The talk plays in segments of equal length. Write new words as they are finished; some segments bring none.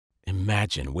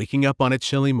Imagine waking up on a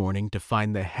chilly morning to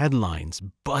find the headlines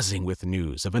buzzing with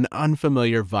news of an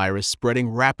unfamiliar virus spreading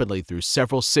rapidly through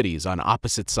several cities on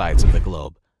opposite sides of the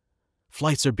globe.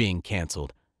 Flights are being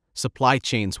canceled, supply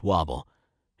chains wobble,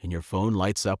 and your phone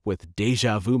lights up with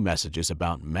déjà vu messages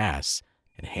about masks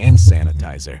and hand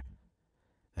sanitizer.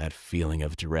 That feeling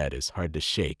of dread is hard to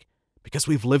shake because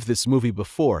we've lived this movie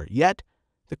before, yet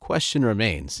the question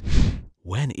remains,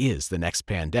 when is the next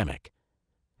pandemic?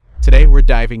 Today, we're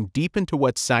diving deep into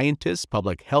what scientists,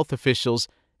 public health officials,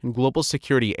 and global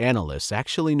security analysts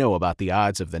actually know about the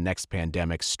odds of the next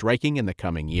pandemic striking in the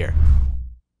coming year.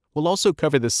 We'll also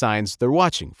cover the signs they're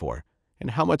watching for and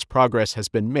how much progress has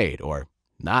been made or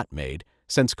not made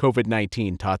since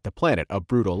COVID-19 taught the planet a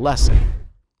brutal lesson.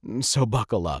 So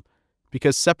buckle up,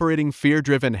 because separating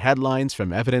fear-driven headlines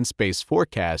from evidence-based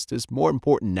forecast is more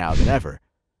important now than ever.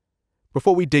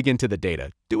 Before we dig into the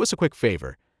data, do us a quick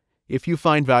favor. If you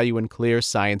find value in clear,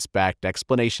 science-backed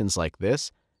explanations like this,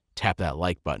 tap that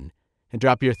like button and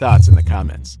drop your thoughts in the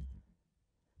comments.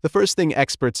 The first thing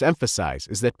experts emphasize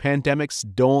is that pandemics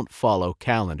don't follow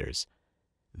calendars.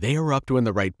 They erupt when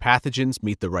the right pathogens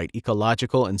meet the right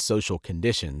ecological and social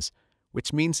conditions,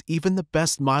 which means even the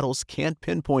best models can't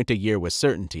pinpoint a year with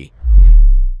certainty.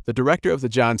 The director of the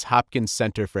Johns Hopkins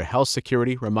Center for Health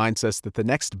Security reminds us that the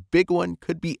next big one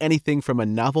could be anything from a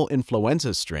novel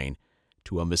influenza strain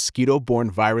to a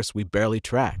mosquito-borne virus we barely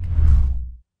track.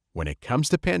 When it comes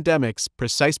to pandemics,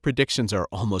 precise predictions are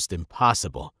almost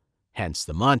impossible, hence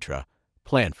the mantra,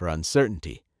 plan for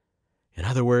uncertainty. In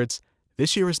other words,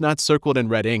 this year is not circled in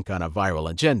red ink on a viral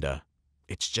agenda.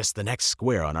 It's just the next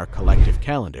square on our collective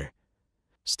calendar.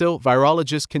 Still,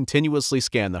 virologists continuously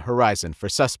scan the horizon for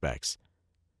suspects.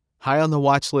 High on the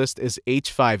watch list is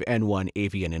H5N1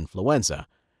 avian influenza,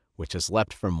 which has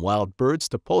leapt from wild birds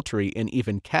to poultry and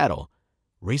even cattle,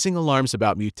 raising alarms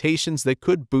about mutations that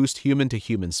could boost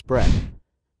human-to-human spread.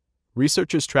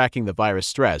 Researchers tracking the virus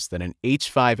stress that an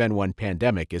H5N1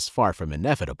 pandemic is far from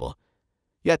inevitable.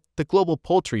 Yet, the global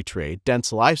poultry trade,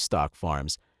 dense livestock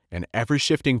farms, and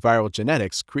ever-shifting viral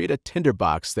genetics create a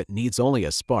tinderbox that needs only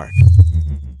a spark.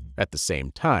 At the same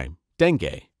time,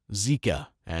 dengue, Zika,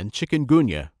 and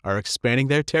chikungunya are expanding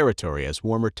their territory as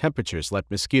warmer temperatures let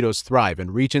mosquitoes thrive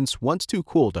in regions once too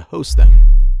cool to host them.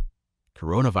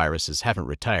 Coronaviruses haven't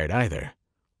retired either.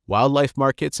 Wildlife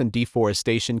markets and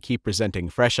deforestation keep presenting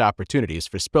fresh opportunities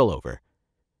for spillover.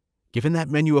 Given that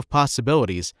menu of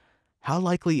possibilities, how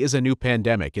likely is a new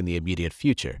pandemic in the immediate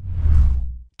future?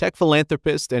 Tech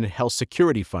philanthropist and health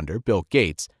security funder Bill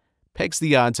Gates pegs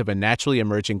the odds of a naturally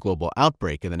emerging global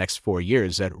outbreak in the next 4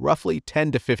 years at roughly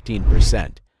 10 to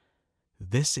 15%.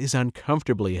 This is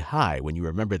uncomfortably high when you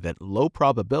remember that low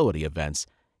probability events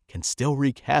can still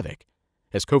wreak havoc,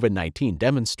 as COVID-19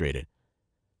 demonstrated.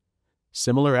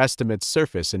 Similar estimates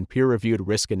surface in peer-reviewed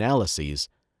risk analyses,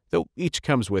 though each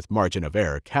comes with margin of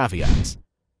error caveats.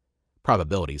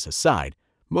 Probabilities aside,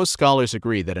 most scholars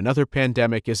agree that another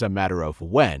pandemic is a matter of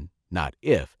when, not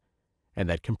if, and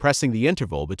that compressing the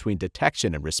interval between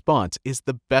detection and response is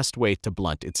the best way to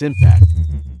blunt its impact.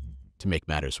 To make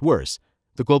matters worse,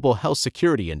 the Global Health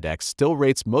Security Index still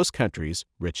rates most countries,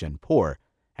 rich and poor,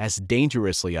 as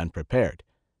dangerously unprepared.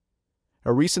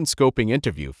 A recent scoping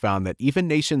interview found that even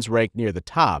nations ranked near the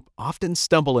top often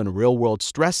stumble in real-world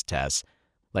stress tests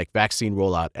like vaccine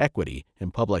rollout equity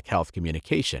and public health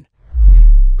communication.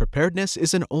 Preparedness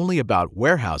isn't only about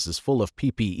warehouses full of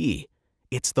PPE.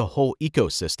 It's the whole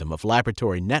ecosystem of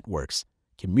laboratory networks,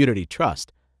 community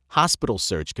trust, hospital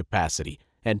surge capacity,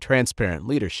 and transparent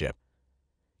leadership.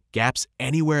 Gaps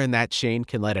anywhere in that chain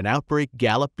can let an outbreak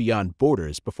gallop beyond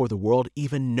borders before the world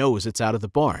even knows it's out of the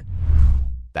barn.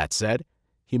 That said,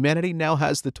 humanity now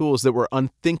has the tools that were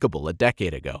unthinkable a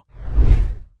decade ago.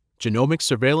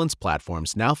 Genomic-Surveillance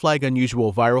platforms now flag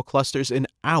unusual viral clusters in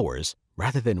hours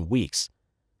rather than weeks.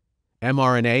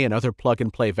 mRNA and other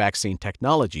plug-and-play vaccine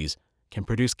technologies can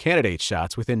produce candidate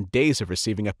shots within days of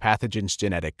receiving a pathogen's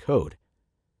genetic code.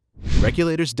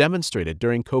 Regulators demonstrated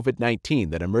during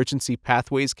COVID-19 that emergency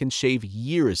pathways can shave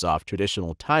years off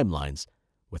traditional timelines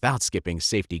without skipping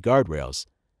safety guardrails.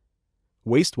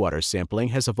 Wastewater sampling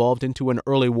has evolved into an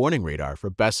early warning radar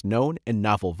for best-known and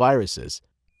novel viruses.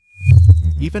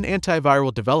 Even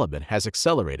antiviral development has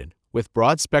accelerated, with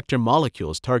broad-spectrum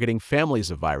molecules targeting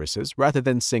families of viruses rather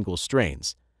than single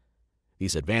strains.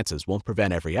 These advances won't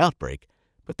prevent every outbreak,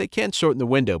 but they can shorten the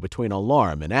window between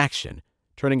alarm and action,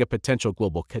 turning a potential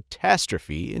global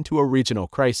catastrophe into a regional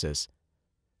crisis.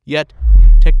 Yet,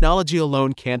 technology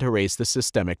alone can't erase the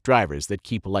systemic drivers that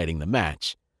keep lighting the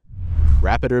match.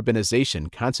 Rapid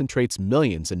urbanization concentrates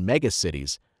millions in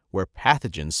megacities where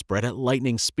pathogens spread at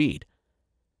lightning speed.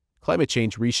 Climate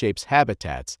change reshapes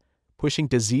habitats, pushing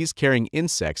disease-carrying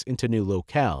insects into new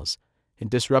locales and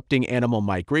disrupting animal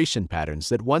migration patterns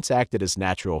that once acted as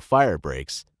natural fire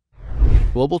breaks.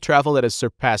 Global travel that has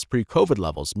surpassed pre-COVID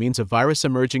levels means a virus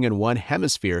emerging in one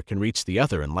hemisphere can reach the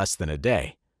other in less than a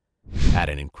day. Add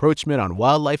an encroachment on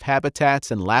wildlife habitats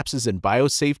and lapses in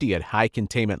biosafety at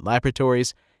high-containment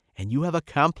laboratories, and you have a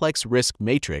complex risk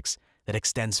matrix that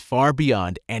extends far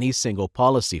beyond any single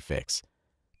policy fix.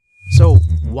 So,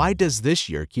 why does this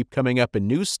year keep coming up in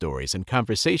news stories and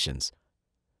conversations?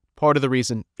 Part of the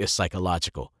reason is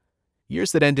psychological.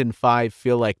 Years that end in 5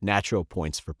 feel like natural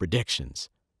points for predictions.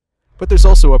 But there's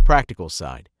also a practical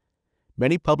side.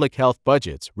 Many public health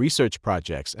budgets, research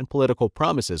projects, and political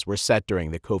promises were set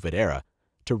during the COVID era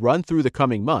to run through the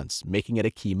coming months, making it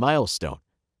a key milestone.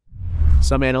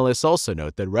 Some analysts also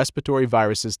note that respiratory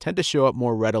viruses tend to show up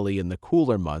more readily in the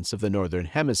cooler months of the Northern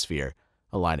Hemisphere,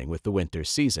 aligning with the winter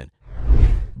season.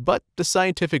 But the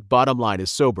scientific bottom line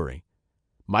is sobering.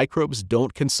 Microbes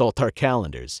don't consult our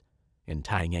calendars, and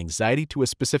tying anxiety to a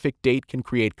specific date can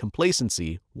create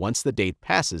complacency once the date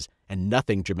passes and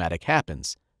nothing dramatic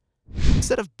happens.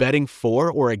 Instead of betting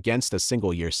for or against a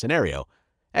single-year scenario,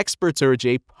 experts urge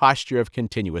a posture of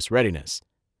continuous readiness.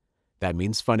 That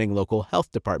means funding local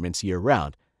health departments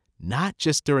year-round, not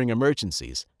just during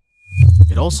emergencies.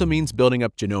 It also means building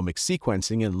up genomic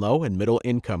sequencing in low- and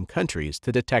middle-income countries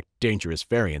to detect dangerous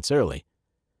variants early.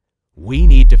 We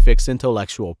need to fix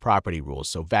intellectual property rules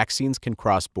so vaccines can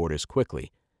cross borders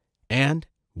quickly. And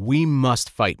we must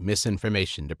fight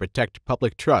misinformation to protect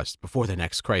public trust before the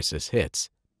next crisis hits.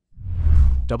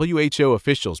 WHO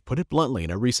officials put it bluntly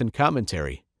in a recent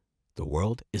commentary: the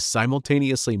world is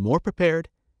simultaneously more prepared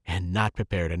and not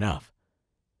prepared enough.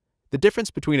 The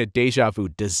difference between a déjà vu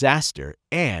disaster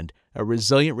and a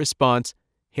resilient response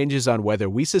hinges on whether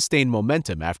we sustain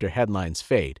momentum after headlines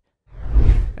fade.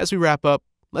 As we wrap up,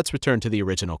 let's return to the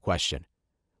original question.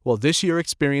 Will this year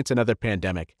experience another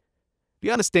pandemic?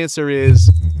 The honest answer is,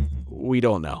 we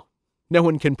don't know. No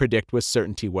one can predict with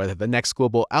certainty whether the next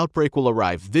global outbreak will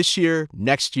arrive this year,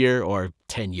 next year, or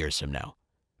 10 years from now.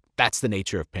 That's the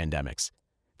nature of pandemics.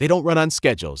 They don't run on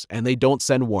schedules, and they don't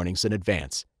send warnings in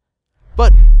advance.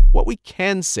 But what we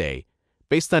can say,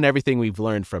 based on everything we've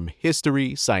learned from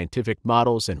history, scientific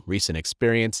models, and recent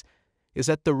experience, is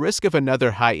that the risk of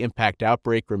another high-impact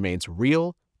outbreak remains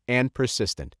real and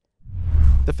persistent.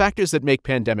 The factors that make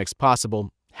pandemics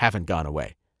possible haven't gone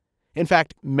away. In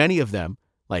fact, many of them,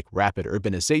 like rapid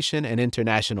urbanization and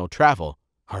international travel,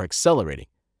 are accelerating.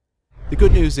 The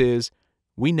good news is,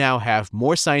 we now have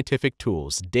more scientific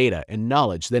tools, data, and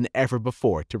knowledge than ever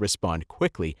before to respond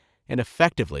quickly and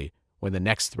effectively when the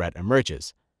next threat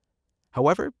emerges.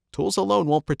 However, tools alone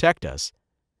won't protect us.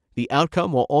 The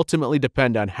outcome will ultimately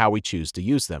depend on how we choose to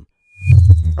use them.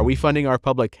 Are we funding our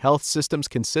public health systems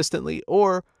consistently,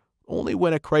 or only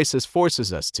when a crisis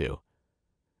forces us to?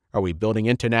 Are we building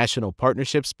international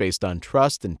partnerships based on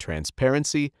trust and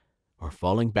transparency, or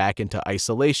falling back into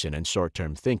isolation and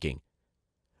short-term thinking?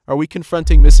 Are we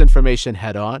confronting misinformation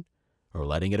head-on, or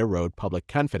letting it erode public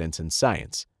confidence in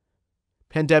science?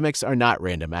 Pandemics are not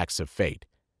random acts of fate.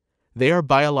 They are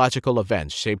biological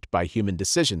events shaped by human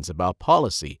decisions about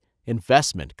policy,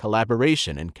 investment,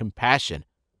 collaboration, and compassion.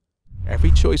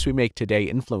 Every choice we make today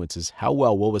influences how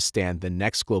well we'll withstand the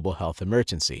next global health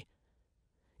emergency.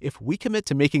 If we commit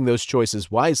to making those choices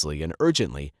wisely and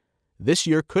urgently, this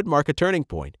year could mark a turning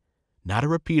point, not a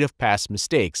repeat of past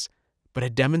mistakes, but a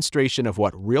demonstration of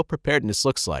what real preparedness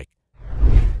looks like.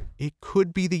 It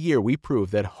could be the year we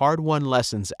prove that hard-won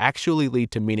lessons actually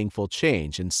lead to meaningful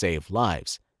change and save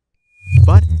lives.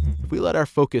 But if we let our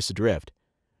focus drift,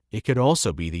 it could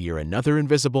also be the year another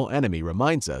invisible enemy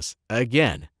reminds us,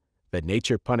 again, that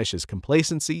nature punishes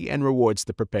complacency and rewards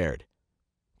the prepared.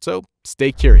 So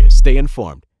stay curious, stay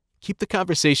informed, keep the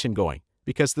conversation going,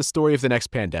 because the story of the next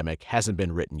pandemic hasn't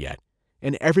been written yet,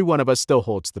 and every one of us still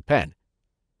holds the pen.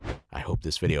 I hope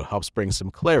this video helps bring some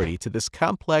clarity to this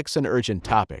complex and urgent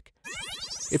topic.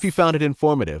 If you found it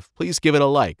informative, please give it a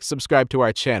like, subscribe to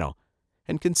our channel,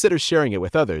 and consider sharing it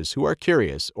with others who are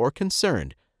curious or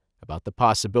concerned about the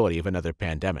possibility of another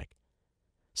pandemic.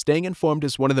 Staying informed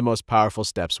is one of the most powerful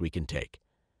steps we can take.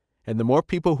 And the more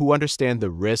people who understand the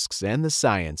risks and the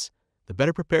science, the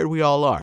better prepared we all are.